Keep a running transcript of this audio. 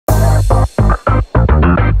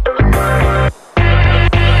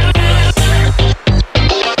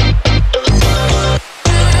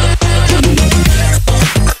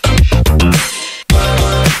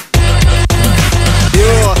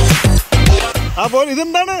അപ്പോൾ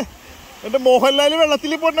ഇതെന്താണ് എൻ്റെ മോഹൻലാൽ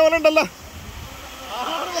വെള്ളത്തിൽ പോരുന്ന പോലെ ഉണ്ടല്ലോ.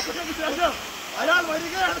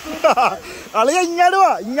 അളിയ ഇങ്ങാട്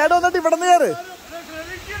വാ, ഇങ്ങാട് വന്നിട്ട് ഇവിടെ നിന്ന് കയറ്.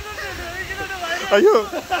 അയ്യോ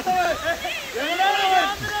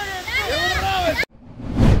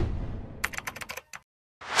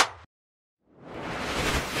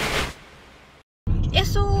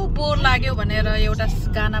यसो बोर लाग्यो भनेर एउटा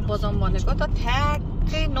गाना बजाउँ भनेको त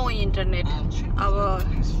ठ्याक्कै नो इन्टरनेट. अब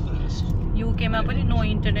യുകെमा पनि नो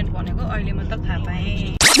इन्टरनेट भनेको अहिले मात्र थाहा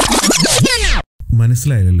पाएँ.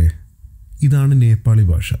 മനസ്സിലായല്ലേ? ഇതാണ് നേപ്പാളി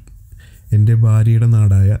ഭാഷ. എൻ്റെ ഭാര്യയുടെ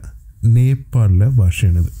നാടായ നേപ്പാളിലെ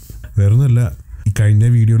ഭാഷയാണിത്. വേറൊന്നുമല്ല, ഈ കഴിഞ്ഞ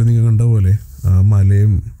വീഡിയോയിൽ നിങ്ങൾ കണ്ട പോലെ ആ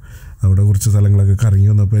മലയും അവിടെ കുറച്ച് സ്ഥലങ്ങളൊക്കെ കറങ്ങി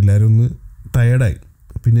വന്നപ്പോൾ എല്ലാവരും ഒന്ന് ടയേർഡായി.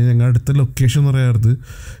 പിന്നെ ഞങ്ങൾ അടുത്ത ലൊക്കേഷൻ എന്ന് പറയാറുള്ളത്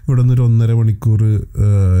ഇവിടെ നിന്ന് ഒരു 1.5 മണിക്കൂർ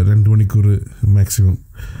 2 മണിക്കൂർ മാക്സിമം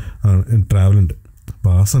ട്രാവലുണ്ട്.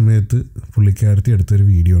 അപ്പോൾ ആ സമയത്ത് പുള്ളിക്കാരത്തി എടുത്തൊരു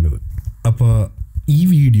വീഡിയോ ആണിത്. അപ്പോൾ ഈ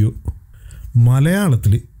വീഡിയോ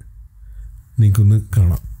മലയാളത്തിൽ നിങ്ങൾക്കൊന്ന്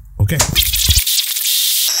കാണാം. ഓക്കെ,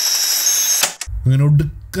 അങ്ങനെ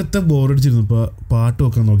ഒടുക്കത്തെ ബോറടിച്ചിരുന്നപ്പോൾ പാട്ട്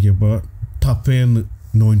വെക്കാൻ നോക്കിയപ്പോൾ ടഫേന്ന്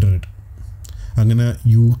നോ ഇൻ്റർനെറ്റ്. അങ്ങനെ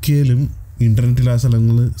UK-ലും ഇൻ്റർനെറ്റിൽ ആ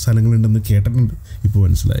സ്ഥലങ്ങളുണ്ടെന്ന് കേട്ടിട്ടുണ്ട്, ഇപ്പോൾ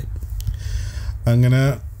മനസ്സിലായി. അങ്ങനെ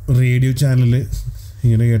റേഡിയോ ചാനലിൽ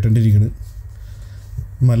ഇങ്ങനെ കേട്ടോണ്ടിരിക്കണ്,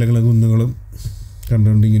 മലകളും കുന്നുകളും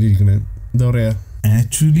കണ്ടുകൊണ്ട് ഇങ്ങനെ ഇരിക്കണേ. എന്താ പറയുക,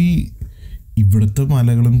 ആക്ച്വലി ഇവിടുത്തെ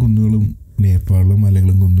മലകളും കുന്നുകളും നേപ്പാളിലെ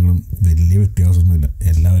മലകളും കുന്നുകളും വലിയ വ്യത്യാസമൊന്നുമില്ല,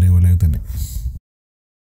 എല്ലാം ഒരേപോലെ തന്നെ.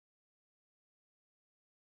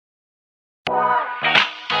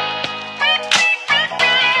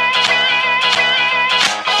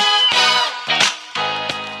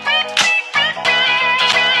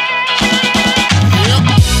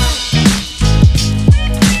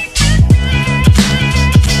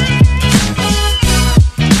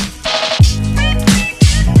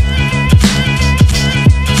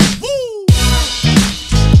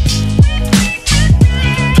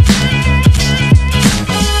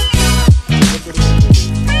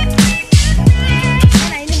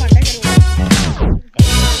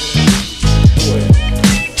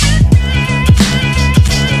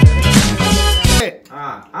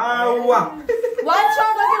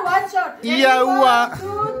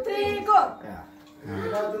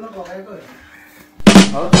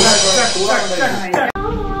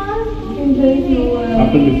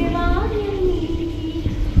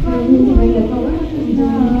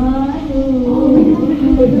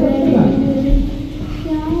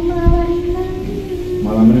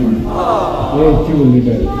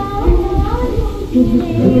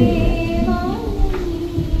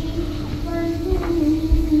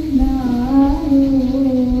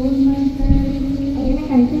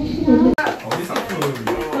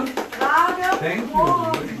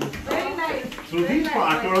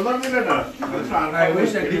 I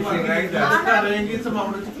wish I could sing like that.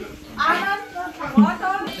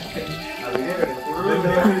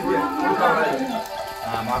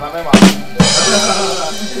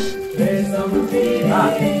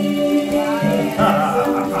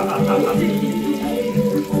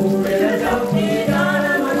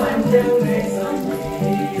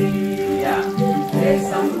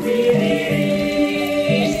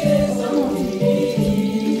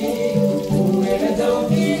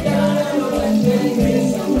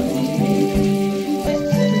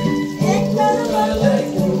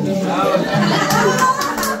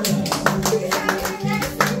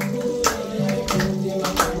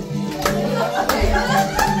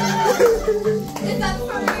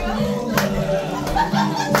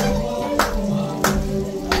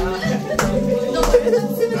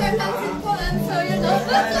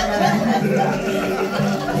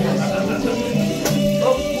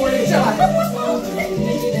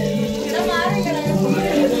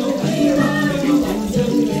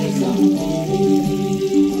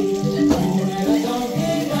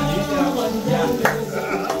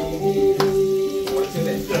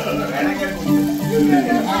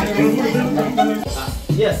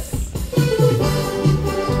 Yes.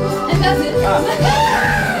 And that's it.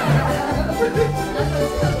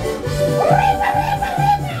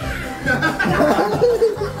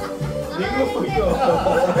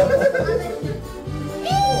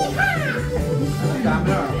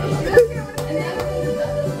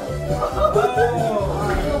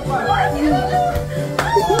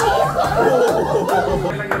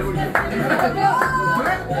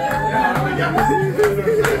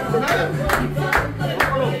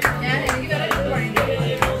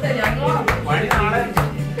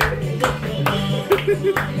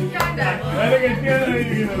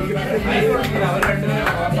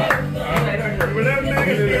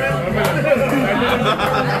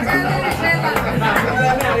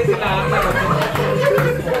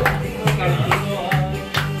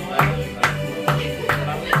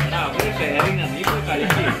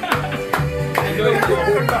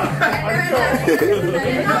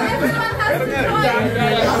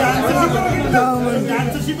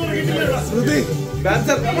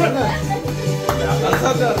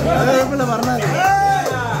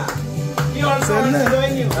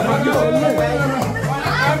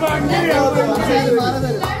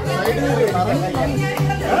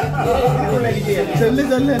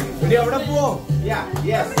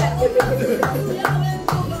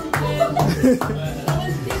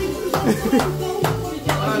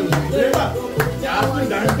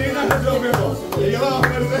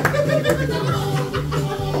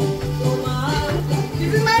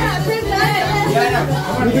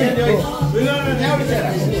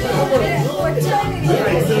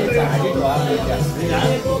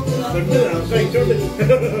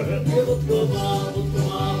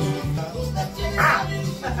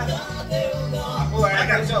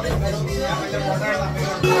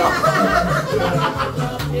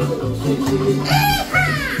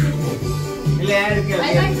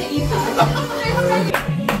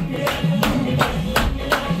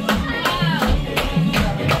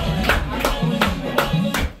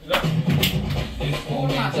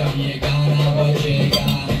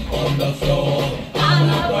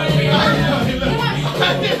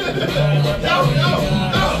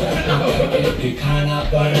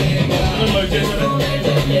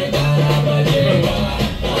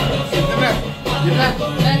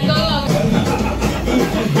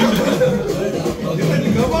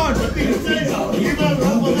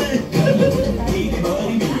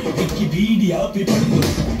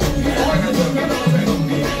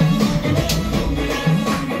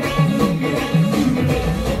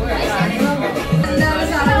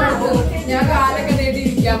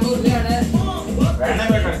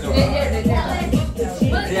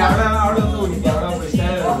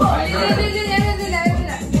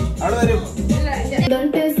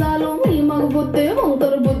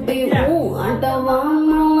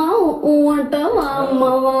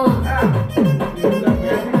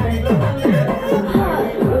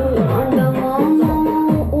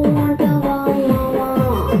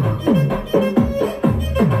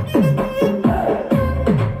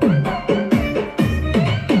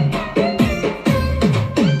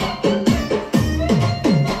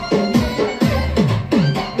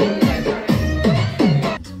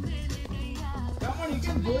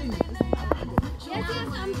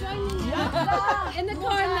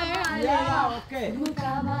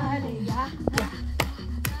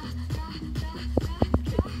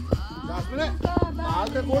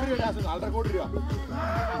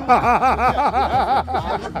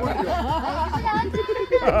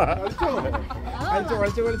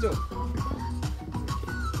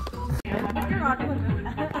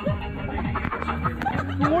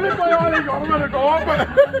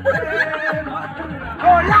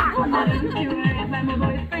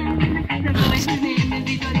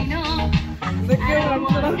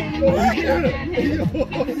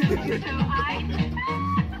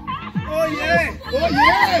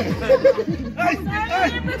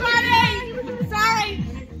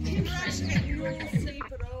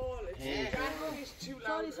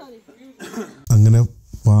 അങ്ങനെ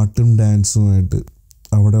പാട്ടും ഡാൻസുമായിട്ട്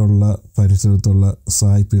അവിടെയുള്ള പരിസരത്തുള്ള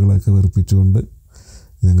സായിപ്പുകളൊക്കെ വെറുപ്പിച്ചുകൊണ്ട്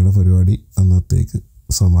ഞങ്ങളുടെ പരിപാടി അന്നത്തേക്ക്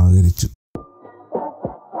സമാഹരിച്ചു.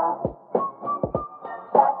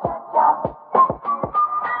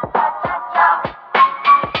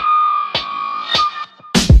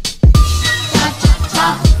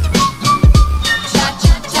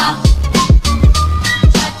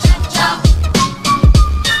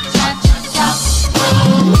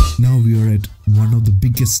 Now we are at one of the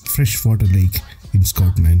biggest freshwater lake in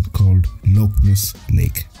Scotland called Loch Ness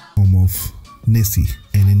Lake, home of Nessie,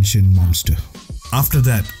 an ancient monster. After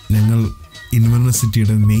that, ഞങ്ങൾ ഇൻവെർണസ്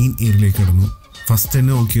സിറ്റിയുടെ main ഏരിയയിലേക്ക് കടന്നു. ഫസ്റ്റ്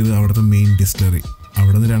തന്നെ നോക്കിയത് അവിടുത്തെ മെയിൻ ഡിസ്റ്റിലറി.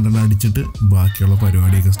 അവിടെ നിന്ന് രണ്ടെണ്ണം അടിച്ചിട്ട് ബാക്കിയുള്ള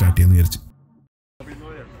പരിപാടിയൊക്കെ സ്റ്റാർട്ട് ചെയ്യാന്ന് വിചാരിച്ചു.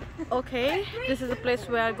 Okay, this is the place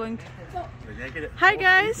we are going to. Hi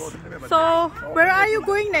guys. So, where are you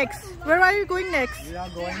going next? Where are you going next? We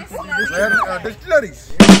are going to distilleries.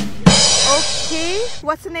 Okay,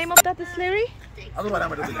 what's the name of that distillery? അത് പറയാൻ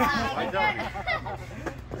പറ്റത്തില്ല.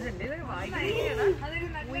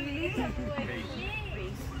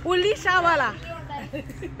 Ullishawala.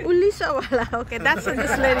 Ullishawala. Okay, that's the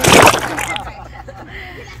distillery.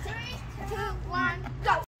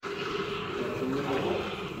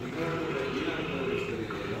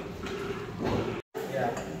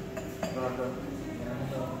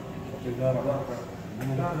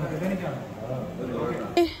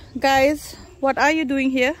 Hey guys, what are you doing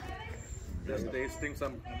here? Just tasting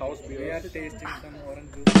some house beers. We are tasting some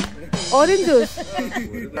orange juice. Orange juice.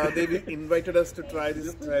 They invited us to try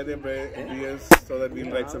their beers so that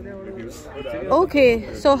we'll write some reviews. Okay,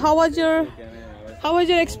 so how was your How was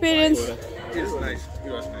your experience? It's nice.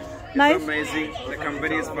 It was nice. Nice? It's amazing. The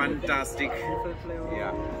company is fantastic.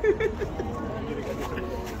 Yeah.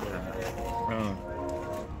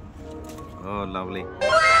 Oh, lovely.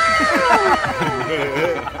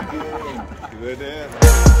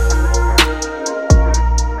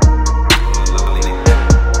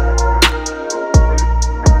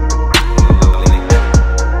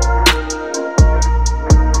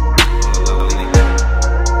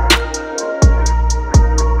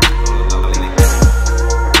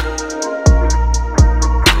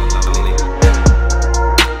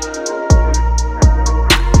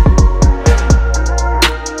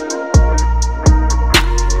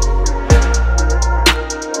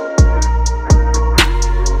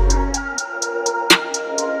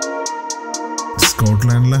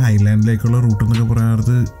 സ്കോട്ട്ലാൻഡിലെ ഹൈലാൻഡിലേക്കുള്ള root എന്നൊക്കെ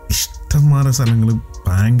പറയാറ് ഇഷ്ടംമാരെ സ്ഥലങ്ങൾ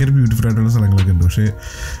ഭയങ്കര beautiful ആയിട്ടുള്ള സ്ഥലങ്ങളൊക്കെ ഉണ്ട്. പക്ഷേ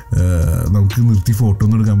നമുക്ക് നിർത്തി ഫോട്ടോ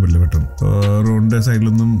ഒന്നും എടുക്കാൻ പറ്റില്ല പെട്ടെന്ന്. റോഡിൻ്റെ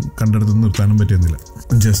സൈഡിലൊന്നും കണ്ടെടുത്തൊന്നും നിർത്താനും പറ്റുന്നില്ല.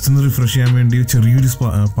 ജസ്റ്റ് ഒന്ന് റിഫ്രഷ് ചെയ്യാൻ വേണ്ടി ചെറിയൊരു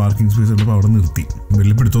പാർക്കിംഗ് സ്പേസ് ഉണ്ടപ്പോൾ അവിടെ നിർത്തി.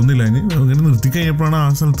 വലിയ പിടുത്തൊന്നുമില്ല. അതിന് അങ്ങനെ നിർത്തി കഴിഞ്ഞപ്പോഴാണ് ആ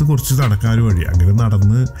സ്ഥലത്ത് കുറച്ച് നടക്കാൻ വഴി. അങ്ങനെ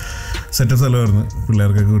നടന്ന് സെറ്റ് സ്ഥലമായിരുന്നു.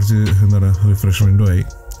 പിള്ളേർക്കൊക്കെ കുറച്ച് എന്താ പറയുക റിഫ്രഷ്മെൻറ്റും ആയി.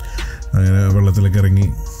 അങ്ങനെ വെള്ളത്തിലൊക്കെ ഇറങ്ങി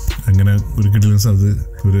അങ്ങനെ ഒരു കിടിലൻ സ്ഥലത്ത്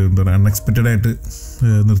ഒരു എന്താ പറയുക അൺഎക്സ്പെക്റ്റഡ് ആയിട്ട്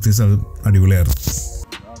നിർത്തിയ സ്ഥലം അടിപൊളിയായിരുന്നു.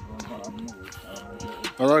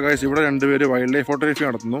 അതാ ഗൈസ്, ഇവിടെ രണ്ടുപേര് വൈൽഡ് ലൈഫ് ഫോട്ടോഗ്രാഫി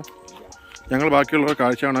നടത്തുന്നു. ഞങ്ങൾ ബാക്കിയുള്ളവർ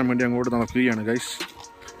കാഴ്ച കാണാൻ വേണ്ടി അങ്ങോട്ട് നടക്കുകയാണ് ഗൈസ്.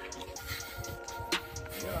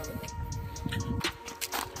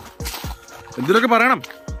 എന്തിനൊക്കെ പറയണം?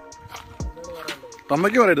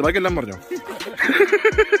 തമ്മയ്ക്ക് പറയരുത്, ബാക്കി എല്ലാം പറഞ്ഞോ.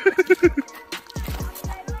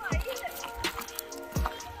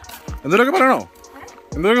 എന്തിനൊക്കെ പറയണോ?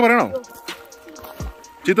 എന്തിനൊക്കെ പറയണോ?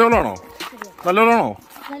 ചീത്തവെള്ളമാണോ? നല്ല വെള്ളമാണോ?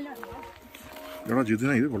 എടാ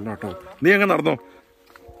ജിതിന, ഇത് കൊള്ളാട്ടോ. നീ എങ്ങനെ നടന്നോ?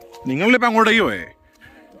 നിങ്ങളിപ്പോൾ അങ്ങോട്ടേക്ക് പോയേ?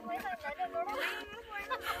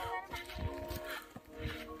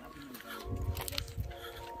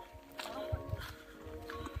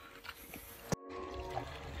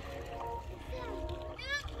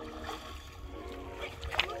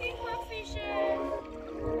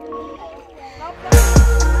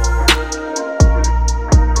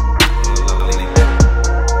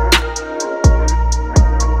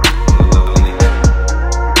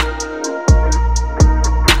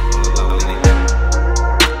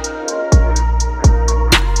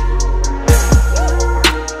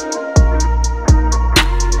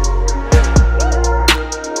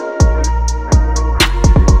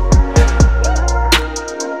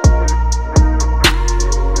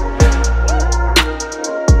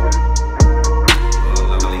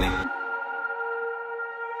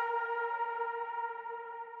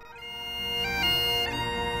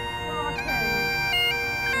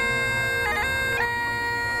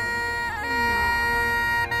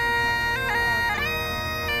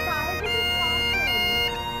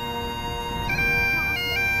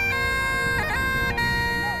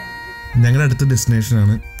 ഞങ്ങളുടെ അടുത്ത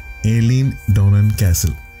ഡെസ്റ്റിനേഷനാണ് ഏലീൻ ഡോണൻ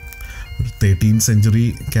കാസിൽ. ഒരു 13th century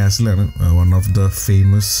കാസിലാണ്. One of the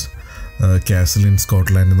famous castle in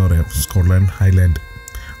Scotland എന്ന് പറയാം. സ്കോട്ട്ലാൻഡ് ഹൈലാൻഡ്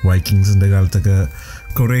വൈക്കിങ്സിൻ്റെ കാലത്തൊക്കെ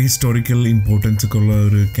കുറേ ഹിസ്റ്റോറിക്കൽ ഇമ്പോർട്ടൻസ് ഒക്കെ ഉള്ള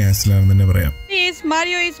ഒരു കാസിലാണെന്ന് തന്നെ പറയാം.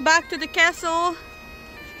 Mario is back to the castle.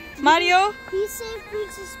 Mario? He saved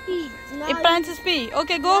Princess Peach. Princess Peach.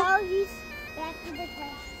 Okay, go. Now he's back to the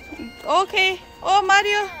castle. Okay. Oh,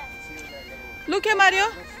 Mario. Look here, Mario.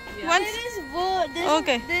 Once. There is word.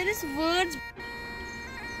 Okay. There is words.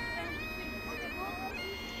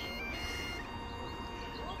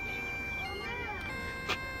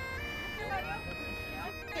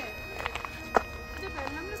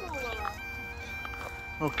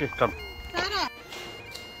 Okay, come.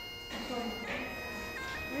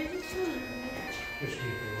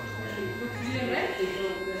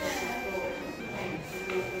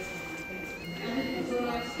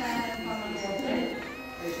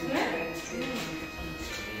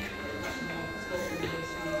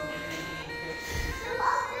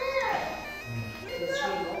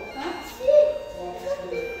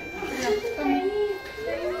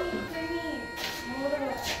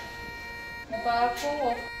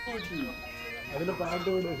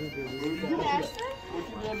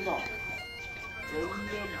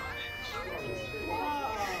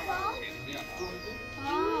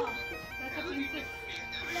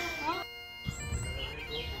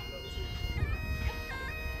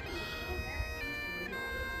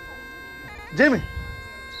 Jamie.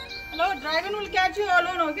 No, dragon will catch you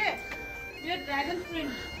alone, okay? We are dragon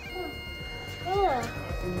friends.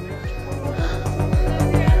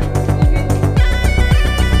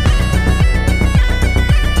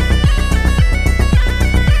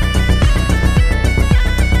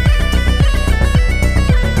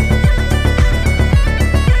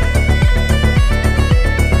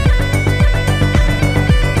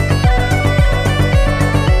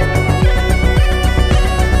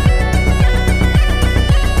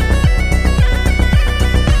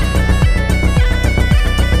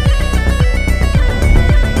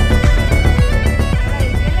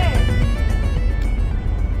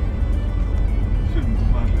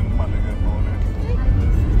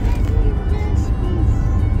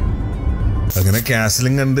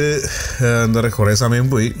 കാസിലും കണ്ട് എന്താ പറയുക കുറേ സമയം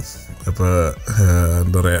പോയി. അപ്പോൾ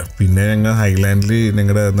എന്താ പറയുക പിന്നെ ഞങ്ങൾ ഹൈലാൻഡിൽ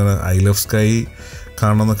ഞങ്ങളുടെ എന്താണ് ഐൽ ഓഫ് സ്കൈ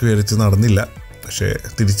കാണണമെന്നൊക്കെ വിചാരിച്ച് നടന്നില്ല. പക്ഷേ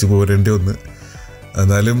തിരിച്ചു പോരേണ്ടി വന്ന്.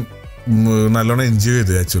 എന്നാലും നല്ലോണം എൻജോയ്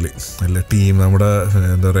ചെയ്തു ആക്ച്വലി. നല്ല ടീം നമ്മുടെ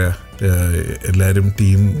എന്താ പറയുക എല്ലാവരും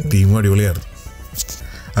ടീമും അടിപൊളിയായിരുന്നു.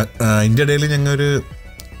 അതിൻ്റെ ഇടയിൽ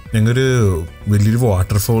ഞങ്ങൊരു വലിയൊരു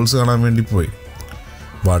വാട്ടർഫോൾസ് കാണാൻ വേണ്ടി പോയി.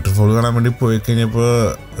 വാട്ടർഫോൾ കാണാൻ വേണ്ടി പോയി കഴിഞ്ഞപ്പോൾ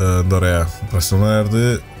എന്താ പറയുക പ്രശ്നം അതായത്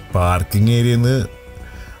പാർക്കിംഗ് ഏരിയയിൽ നിന്ന്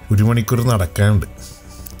 1 മണിക്കൂർ നടക്കാനുണ്ട്.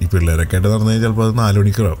 ഈ പിള്ളേരൊക്കെ ആയിട്ട് നടന്നു കഴിഞ്ഞാൽ ചിലപ്പോൾ അത് 4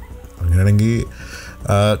 മണിക്കൂറാവും. അങ്ങനെയാണെങ്കിൽ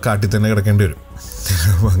കാട്ടിൽ തന്നെ കിടക്കേണ്ടി വരും.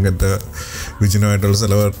 അങ്ങനത്തെ വിജനമായിട്ടുള്ള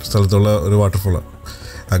സ്ഥലത്തുള്ള ഒരു വാട്ടർഫോളാണ്.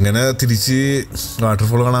 അങ്ങനെ തിരിച്ച്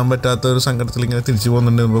വാട്ടർഫോൾ കാണാൻ പറ്റാത്ത ഒരു സങ്കടത്തിൽ ഇങ്ങനെ തിരിച്ചു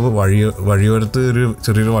പോകുന്നുണ്ട്. വഴിയോരത്ത് ഒരു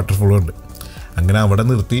ചെറിയൊരു വാട്ടർഫോളുണ്ട്. അങ്ങനെ അവിടെ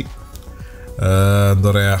നിർത്തി. എന്താ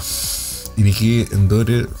പറയുക എനിക്ക് എന്തോ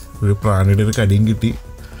ഒരു പ്രാണിയുടെ ഒരു കടിയും കിട്ടി.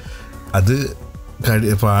 അത്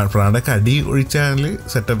പ്രാണിയുടെ കടി ഒഴിച്ചാൽ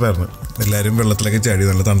സെറ്റപ്പായിരുന്നു. എല്ലാവരും വെള്ളത്തിലൊക്കെ ചാടി,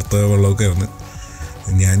 നല്ല തണുത്ത വെള്ളമൊക്കെ ആയിരുന്നു.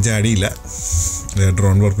 ഞാൻ ചാടിയില്ല,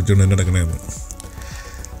 ഡ്രോൺ പറപ്പിച്ചുകൊണ്ട് തന്നെ നടക്കണമായിരുന്നു.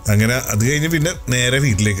 അങ്ങനെ അത് കഴിഞ്ഞ് പിന്നെ നേരെ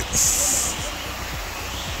വീട്ടിലേക്ക്.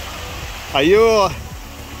 അയ്യോ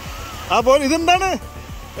ആ പോലെ ഇതെന്താണ്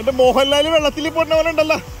എൻ്റെ മോഹൻലാൽ വെള്ളത്തിൽ പോരുന്ന പോലെ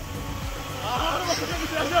ഉണ്ടല്ലോ.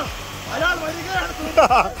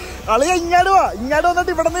 അളിയ ഇങ്ങാട്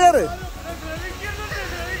വന്നിട്ട് ഇവിടെ നിന്ന് കയറ്.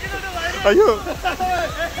 അയ്യോ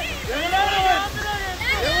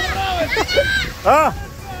ആ